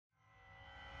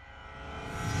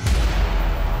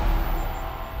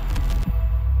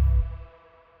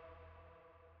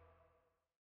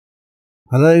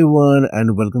Hello everyone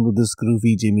and welcome to this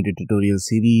Groovy JMeter tutorial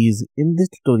series. In this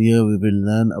tutorial we will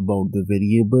learn about the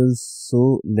variables,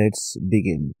 so let's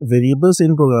begin. Variables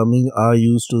in programming are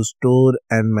used to store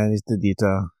and manage the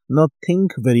data. Now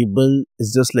think variable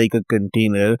is just like a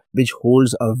container which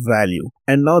holds a value,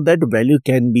 and now that value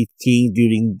can be changed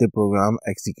during the program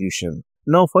execution.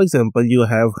 Now, for example, you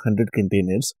have 100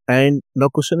 containers, and the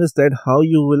question is that how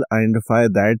you will identify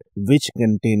that which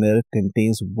container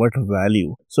contains what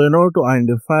value. So in order to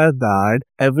identify that,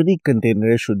 every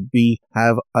container should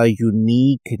have a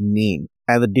unique name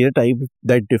and the data type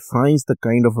that defines the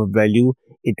kind of a value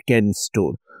it can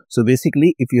store. So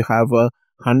basically, if you have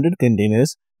 100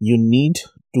 containers, you need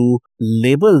to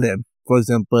label them. For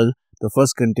example, the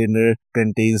first container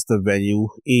contains the value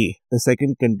A. The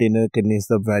second container contains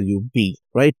the value B,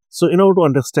 right? So in order to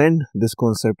understand this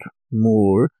concept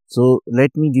more, so let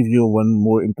me give you one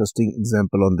more interesting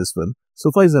example on this one.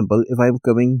 So for example, if I'm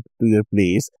coming to your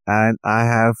place and I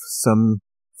have some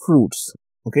fruits,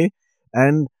 okay?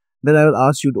 And then I will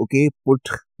ask you to, put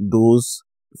those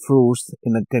fruits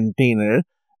in a container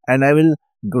and I will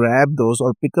grab those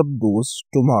or pick up those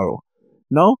tomorrow.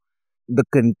 Now, the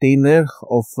container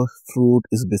of a fruit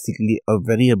is basically a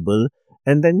variable,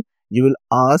 and then you will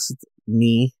ask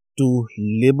me to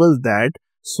label that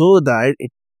so that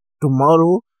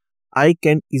tomorrow I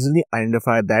can easily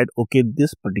identify that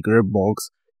this particular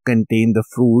box contains the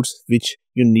fruits which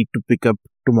you need to pick up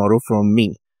tomorrow from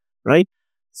me, right?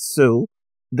 So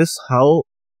this is how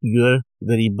your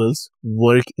variables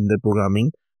work in the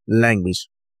programming language.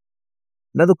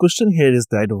 Now the question here is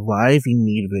that why we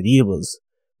need variables?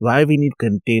 Why we need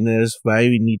containers, why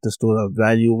we need to store a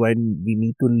value, why we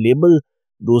need to label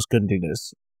those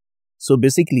containers. So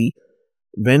basically,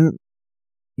 when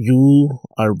you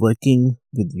are working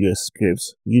with your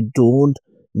scripts, you don't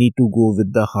need to go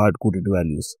with the hard-coded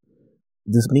values.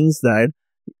 This means that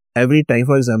every time,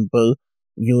 for example,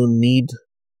 you need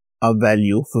a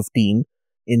value 15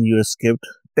 in your script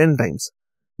 10 times.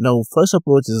 Now, first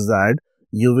approach is that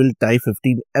you will type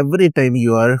 15 every time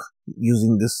you are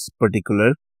using this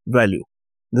particular value.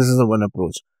 This is the one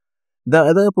approach. The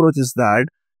other approach is that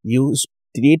you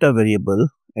create a variable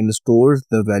and store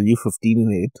the value 15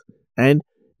 in it and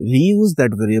reuse that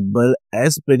variable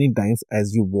as many times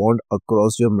as you want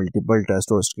across your multiple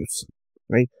tests or scripts,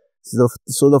 right? So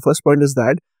the first point is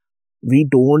that we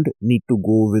don't need to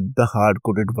go with the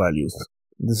hard-coded values.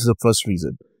 This is the first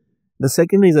reason. The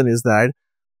second reason is that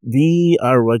we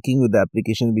are working with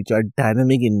applications which are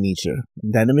dynamic in nature.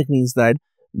 Dynamic means that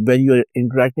when you are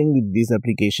interacting with this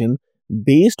application,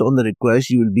 based on the request,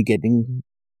 you will be getting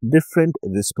different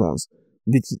response,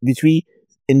 which we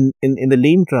in the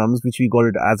lame terms, which we call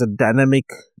it as a dynamic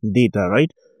data, right?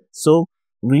 So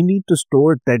we need to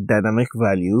store that dynamic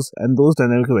values, and those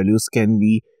dynamic values can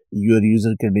be your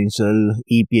user credential,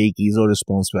 API keys, or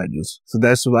response values. So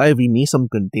that's why we need some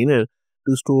container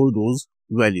to store those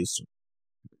values.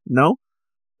 Now,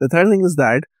 the third thing is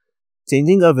that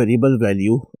changing a variable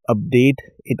value, update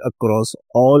it across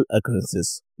all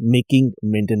occurrences, making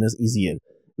maintenance easier.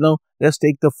 Now, let's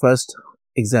take the first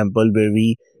example where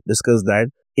we discuss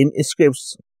that in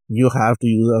scripts, you have to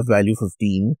use a value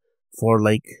 15 for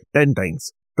like 10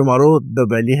 times. Tomorrow, the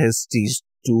value has changed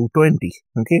to 20.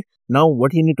 Okay. Now,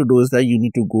 what you need to do is that you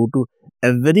need to go to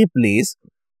every place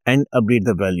and update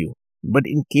the value. But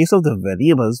in case of the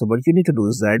variables, what you need to do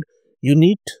is that you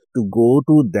need to go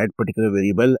to that particular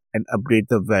variable and update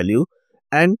the value,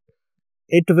 and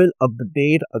it will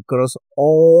update across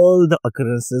all the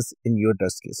occurrences in your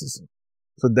test cases.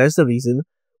 So that's the reason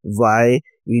why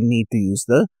we need to use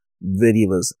the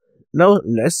variables. Now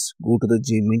let's go to the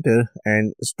Jmeter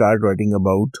and start writing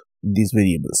about these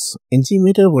variables. In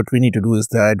Jmeter, what we need to do is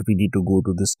that we need to go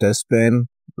to this test pane,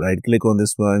 right click on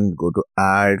this one, go to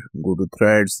add, go to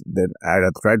threads, then add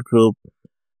a thread group.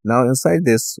 Now inside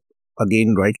this,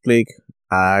 again right click,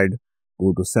 add,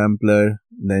 go to sampler,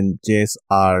 then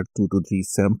JSR223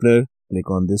 sampler,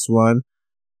 click on this one.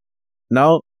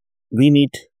 Now we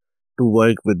need to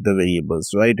work with the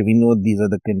variables, right? We know these are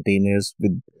the containers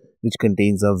which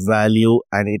contains a value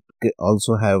and it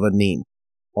also have a name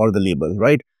or the label,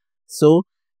 right? So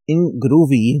in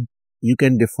Groovy, you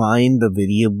can define the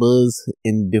variables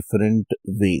in different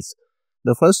ways.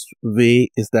 The first way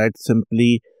is that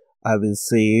simply I will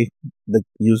say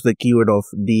use the keyword of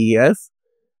def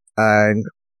and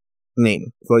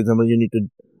name. For example, you need to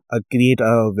create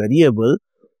a variable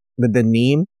with the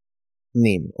name.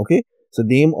 Okay, so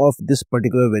name of this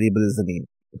particular variable is the name.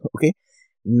 Okay,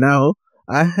 now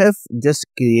I have just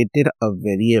created a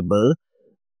variable,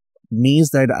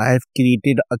 means that I have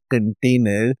created a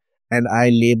container and I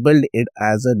labeled it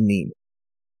as a name.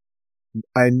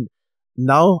 And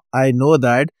now I know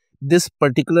that this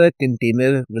particular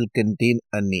container will contain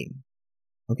a name.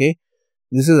 Okay,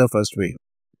 this is the first way.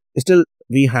 Still,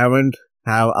 we haven't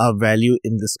have a value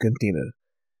in this container.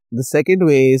 The second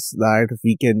way is that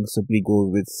we can simply go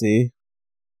with, say,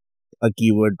 a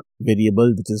keyword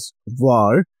variable, which is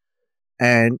var,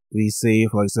 and we say,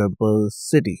 for example,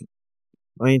 city.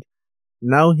 Right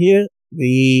now, here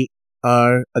we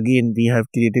we have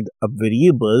created a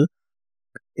variable.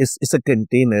 It's a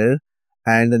container,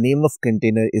 and the name of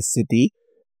container is city,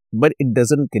 but it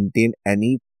doesn't contain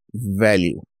any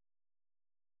value.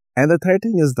 And the third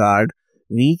thing is that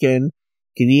we can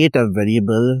create a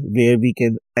variable where we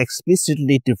can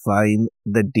explicitly define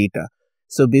the data.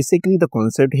 So basically the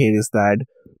concept here is that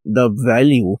the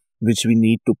value which we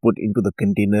need to put into the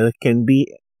container can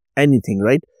be anything,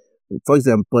 right? For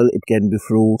example, it can be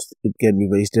fruits, it can be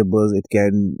vegetables, it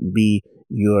can be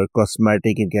your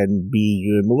cosmetic, it can be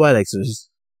your mobile accessories.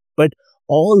 But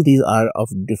all these are of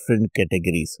different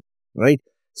categories, right?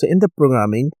 So in the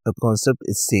programming, the concept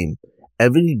is same.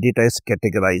 Every data is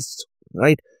categorized,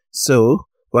 right? So,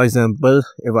 for example,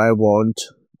 if I want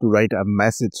to write a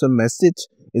message, so message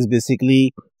is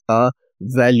basically a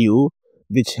value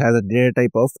which has a data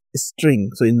type of string.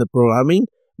 So in the programming,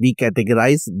 we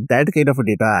categorize that kind of a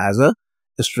data as a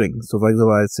string. So for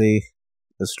example, I'll say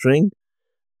a string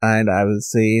and I will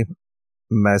say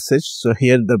message. So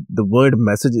here the word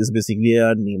message is basically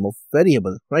a name of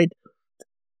variable, right?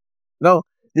 Now,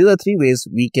 these are three ways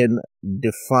we can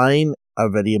define a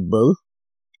variable,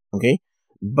 okay?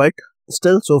 But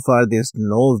still so far there's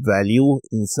no value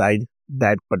inside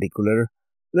that particular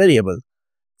variable.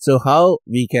 So how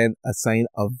we can assign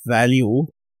a value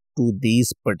to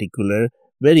these particular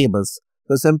variables?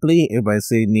 So simply if I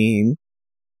say name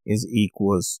is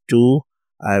equals to,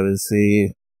 I will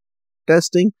say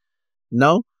testing.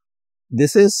 Now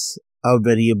this is a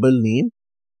variable name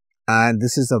and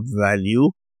this is a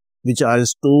value which are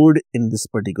stored in this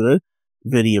particular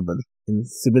variable. In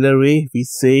similar way, we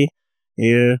say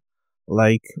here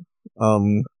like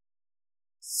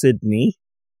Sydney.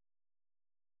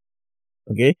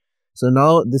 Okay, so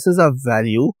now this is a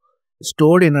value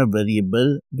stored in a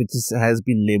variable which has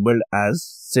been labeled as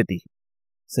city.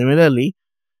 Similarly,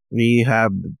 we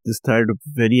have this third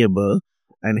variable,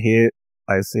 and here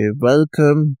I say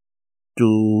welcome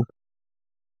to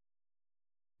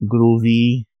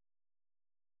Groovy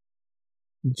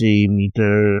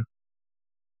JMeter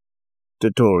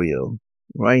tutorial,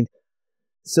 right?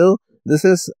 So this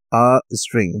is a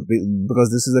string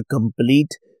because this is a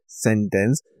complete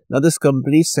sentence. Now this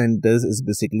complete sentence is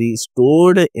basically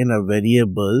stored in a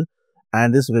variable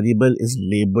and this variable is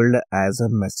labeled as a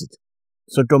message.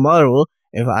 So tomorrow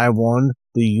if I want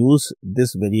to use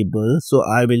this variable, so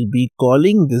I will be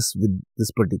calling this with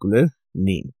this particular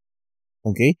name.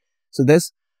 Okay, so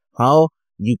that's how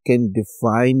you can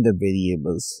define the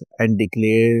variables and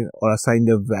declare or assign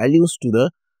the values to the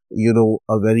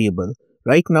a variable.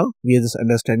 Right now we are just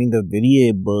understanding the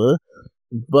variable,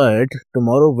 but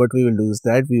tomorrow what we will do is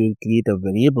that we will create a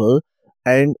variable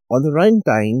and on the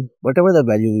runtime whatever the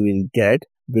value we will get,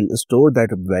 we'll store that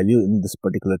value in this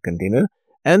particular container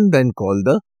and then call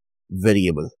the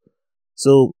variable.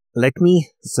 So let me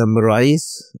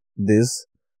summarize this,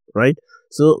 right?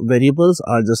 So variables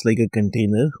are just like a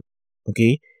container,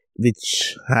 okay,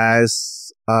 which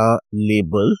has a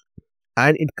label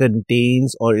and it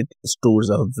contains or it stores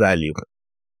a value,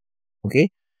 okay,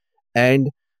 and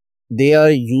they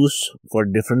are used for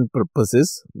different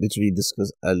purposes which we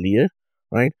discussed earlier,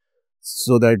 right?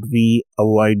 So that we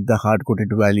avoid the hard-coded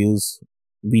values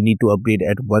we need to update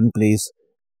at one place,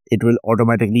 it will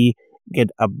automatically get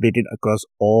updated across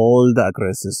all the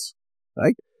addresses,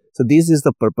 right? So this is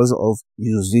the purpose of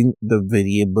using the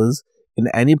variables in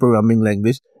any programming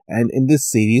language. And in this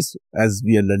series, as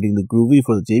we are learning the Groovy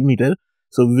for the JMeter,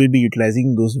 so we will be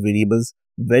utilizing those variables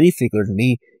very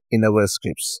frequently in our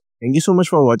scripts. Thank you so much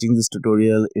for watching this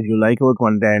tutorial. If you like our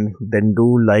content, then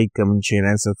do like, comment, share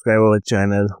and subscribe our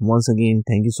channel. Once again,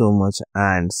 thank you so much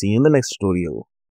and see you in the next tutorial.